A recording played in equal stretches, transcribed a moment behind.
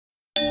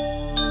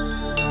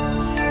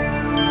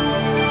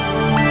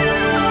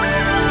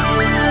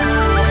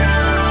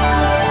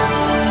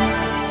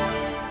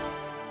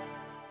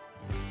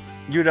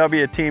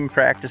UW team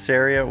practice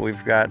area.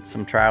 We've got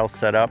some trials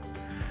set up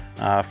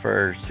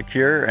for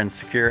secure and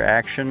secure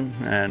action,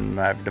 and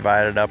I've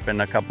divided up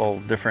in a couple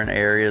different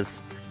areas,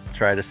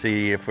 try to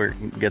see if we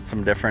can get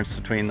some difference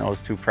between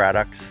those two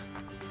products.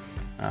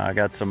 I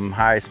got some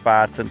high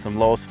spots and some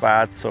low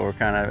spots, so we're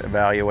kind of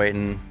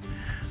evaluating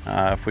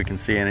if we can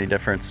see any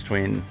difference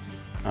between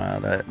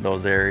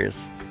those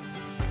areas.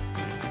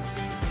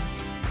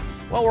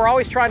 Well, we're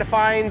always trying to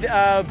find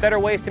better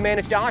ways to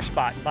manage dollar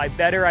spot. By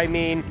better, I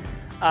mean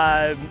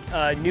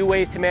new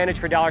ways to manage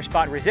for dollar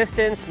spot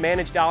resistance,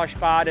 manage dollar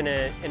spot in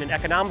an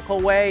economical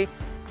way,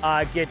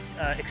 get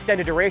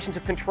extended durations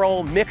of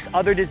control, mix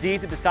other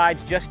diseases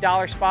besides just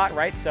dollar spot,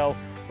 right? So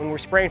when we're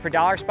spraying for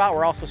dollar spot,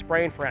 we're also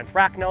spraying for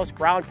anthracnose,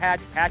 brown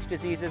patch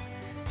diseases.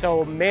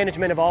 So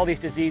management of all these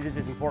diseases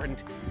is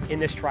important in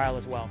this trial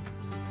as well.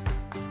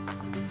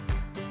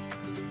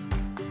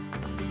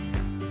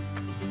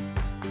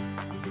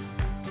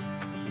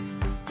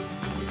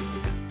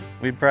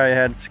 We've probably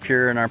had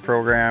Secure in our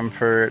program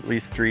for at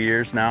least 3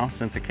 years now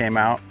since it came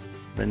out.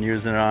 Been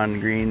using it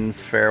on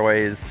greens,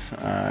 fairways,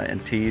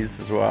 and tees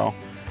as well.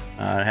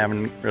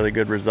 Having really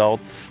good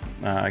results,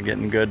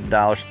 getting good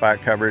dollar spot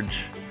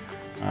coverage.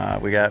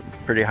 We got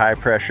pretty high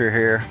pressure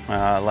here,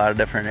 a lot of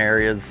different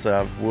areas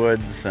of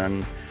woods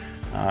and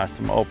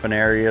some open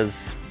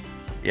areas.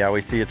 Yeah,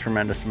 we see a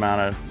tremendous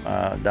amount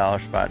of dollar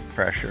spot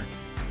pressure.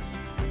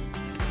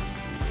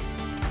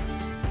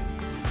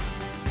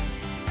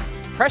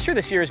 Pressure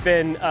this year has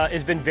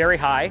been very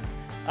high.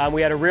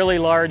 We had a really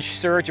large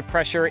surge of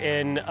pressure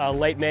in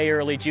late May,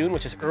 early June,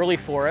 which is early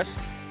for us.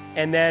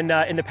 And then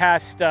in the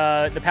past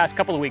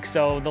couple of weeks,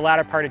 so the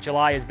latter part of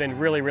July has been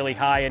really, really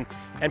high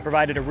and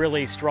provided a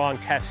really strong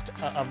test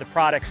of the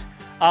products.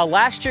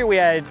 Last year we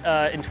had,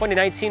 in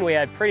 2019, we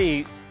had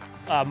pretty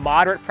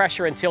moderate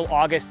pressure until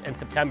August and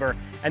September,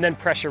 and then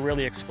pressure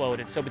really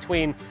exploded. So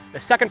between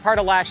the second part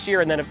of last year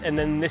and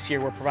then this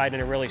year, we're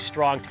providing a really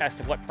strong test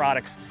of what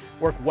products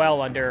work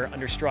well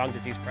under strong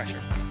disease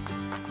pressure.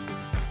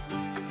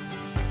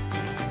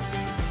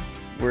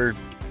 We're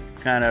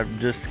kind of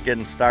just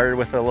getting started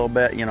with it a little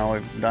bit. You know,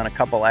 we've done a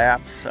couple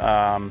apps.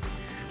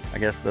 I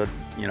guess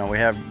we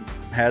have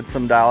had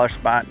some dollar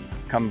spot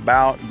come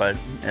about, but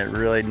it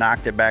really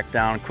knocked it back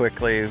down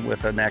quickly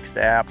with the next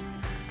app.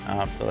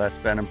 So that's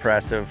been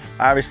impressive.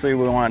 Obviously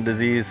we want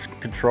disease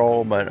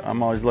control, but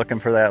I'm always looking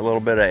for that little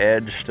bit of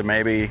edge to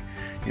maybe,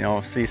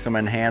 see some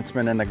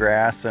enhancement in the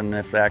grass, and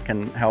if that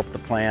can help the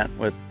plant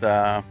with,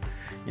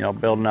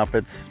 building up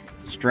its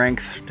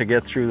strength to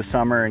get through the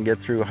summer and get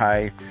through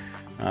high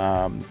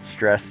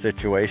stress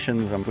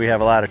situations. We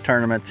have a lot of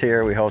tournaments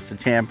here. We host a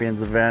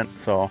champions event,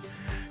 so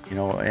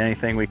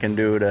anything we can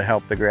do to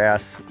help the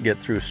grass get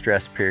through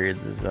stress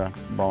periods is a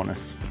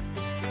bonus.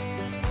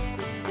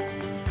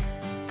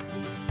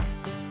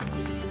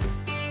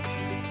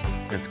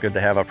 It's good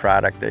to have a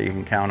product that you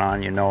can count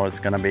on, is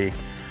going to be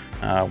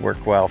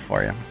work well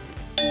for you.